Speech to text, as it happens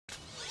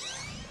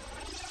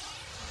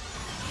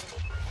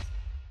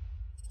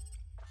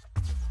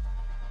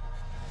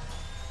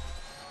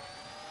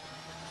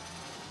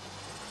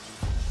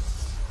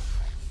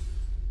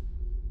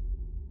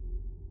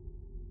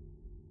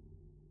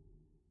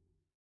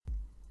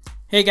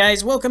Hey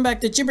guys, welcome back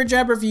to Jibber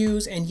Jab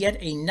Reviews and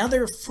yet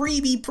another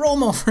freebie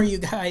promo for you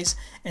guys,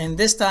 and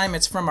this time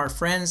it's from our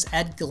friends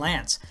at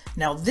Glance.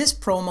 Now this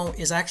promo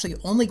is actually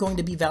only going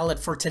to be valid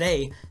for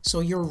today, so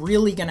you're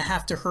really going to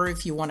have to hurry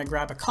if you want to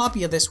grab a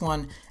copy of this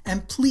one,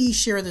 and please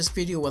share this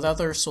video with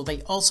others so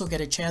they also get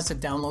a chance to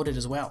download it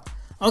as well.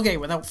 Okay,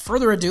 without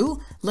further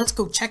ado, let's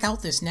go check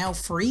out this now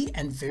free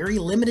and very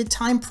limited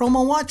time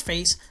promo watch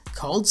face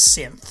called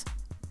Synth.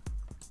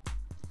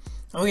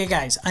 Okay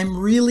guys, I'm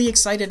really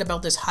excited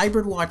about this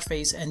hybrid watch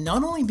face, and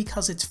not only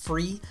because it's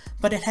free,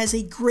 but it has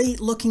a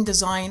great looking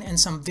design and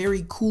some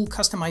very cool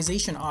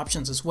customization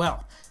options as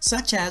well.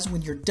 Such as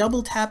when you're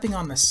double tapping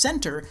on the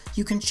center,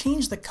 you can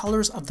change the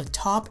colors of the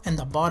top and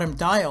the bottom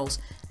dials,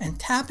 and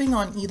tapping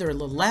on either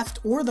the left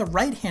or the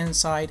right hand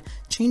side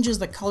changes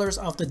the colors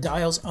of the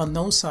dials on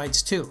those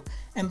sides too.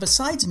 And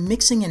besides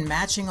mixing and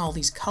matching all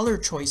these color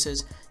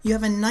choices, you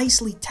have a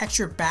nicely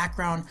textured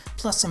background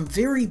plus some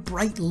very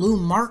bright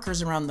lume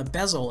markers around the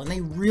bezel, and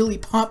they really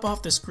pop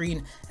off the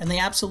screen and they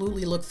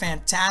absolutely look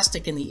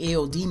fantastic in the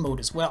AOD mode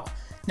as well.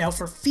 Now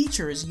for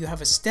features, you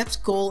have a steps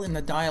goal in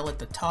the dial at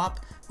the top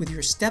with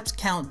your steps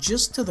count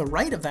just to the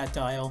right of that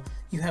dial.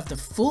 You have the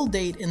full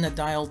date in the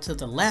dial to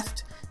the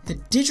left, the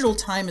digital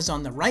time is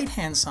on the right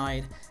hand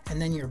side, and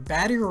then your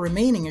battery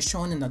remaining is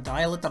shown in the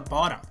dial at the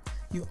bottom.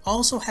 You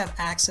also have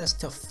access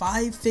to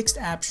 5 fixed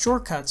app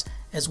shortcuts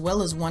as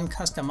well as 1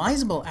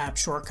 customizable app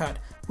shortcut,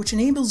 which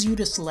enables you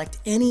to select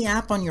any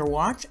app on your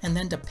watch and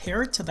then to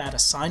pair it to that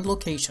assigned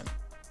location.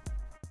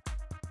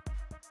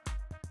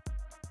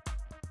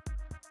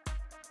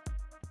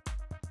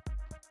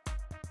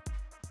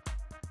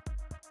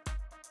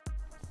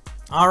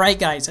 Alright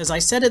guys, as I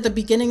said at the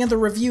beginning of the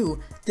review,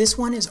 this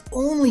one is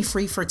only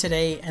free for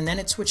today, and then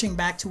it's switching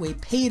back to a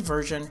paid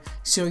version,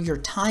 so your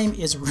time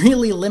is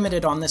really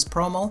limited on this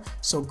promo,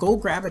 so go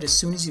grab it as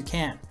soon as you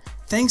can.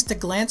 Thanks to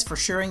Glance for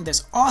sharing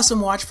this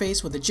awesome watch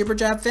face with the Jibber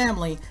Jab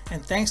family,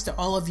 and thanks to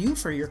all of you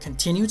for your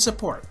continued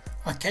support.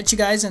 I'll catch you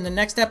guys in the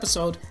next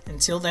episode.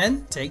 Until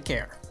then, take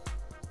care.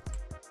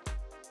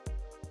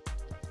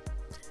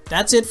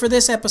 That's it for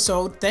this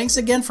episode. Thanks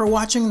again for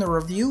watching the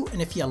review,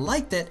 and if you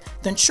liked it,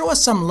 then show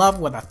us some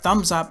love with a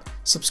thumbs up,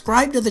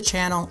 subscribe to the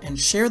channel, and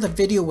share the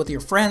video with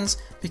your friends,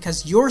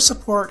 because your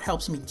support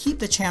helps me keep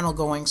the channel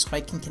going so I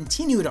can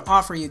continue to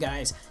offer you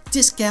guys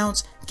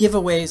discounts,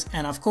 giveaways,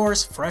 and of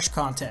course, fresh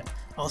content.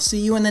 I'll see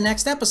you in the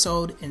next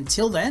episode.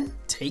 Until then,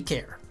 take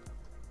care.